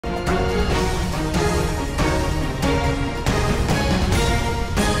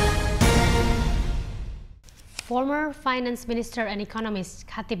Former Finance Minister and economist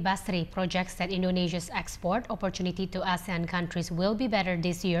Chatib Basri projects that Indonesia's export opportunity to ASEAN countries will be better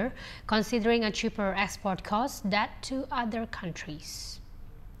this year, considering a cheaper export cost than to other countries.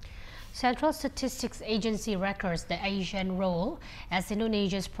 Central Statistics Agency records the Asian role as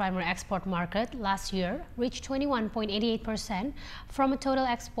Indonesia's primary export market last year reached 21.88% from a total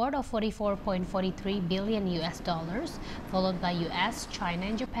export of $44.43 billion, followed by US, China,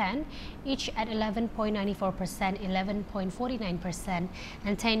 and Japan, each at 11.94%, 11.49%,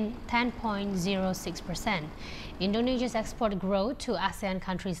 and 10.06%. Indonesia's export growth to ASEAN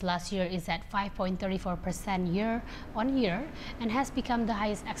countries last year is at 5.34% year-on-year and has become the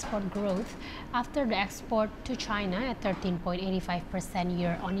highest export growth after the export to China at 13.85%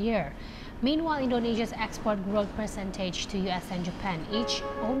 year-on-year. Meanwhile, Indonesia's export growth percentage to US and Japan each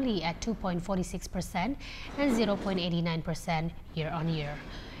only at 2.46% and 0.89% year-on-year.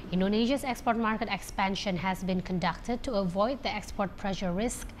 Indonesia's export market expansion has been conducted to avoid the export pressure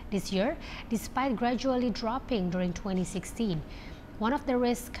risk this year, despite gradually dropping during 2016. One of the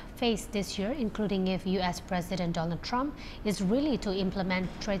risks faced this year, including if US President Donald Trump is really to implement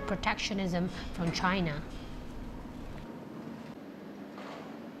trade protectionism from China.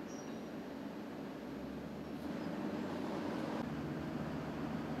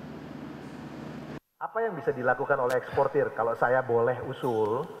 Apa yang bisa dilakukan oleh eksportir kalau saya boleh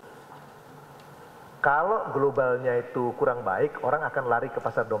usul? Kalau globalnya itu kurang baik, orang akan lari ke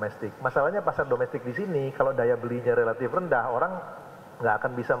pasar domestik. Masalahnya pasar domestik di sini, kalau daya belinya relatif rendah, orang nggak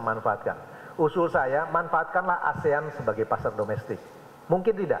akan bisa memanfaatkan. Usul saya, manfaatkanlah ASEAN sebagai pasar domestik.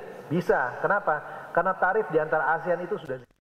 Mungkin tidak, bisa. Kenapa? Karena tarif di antara ASEAN itu sudah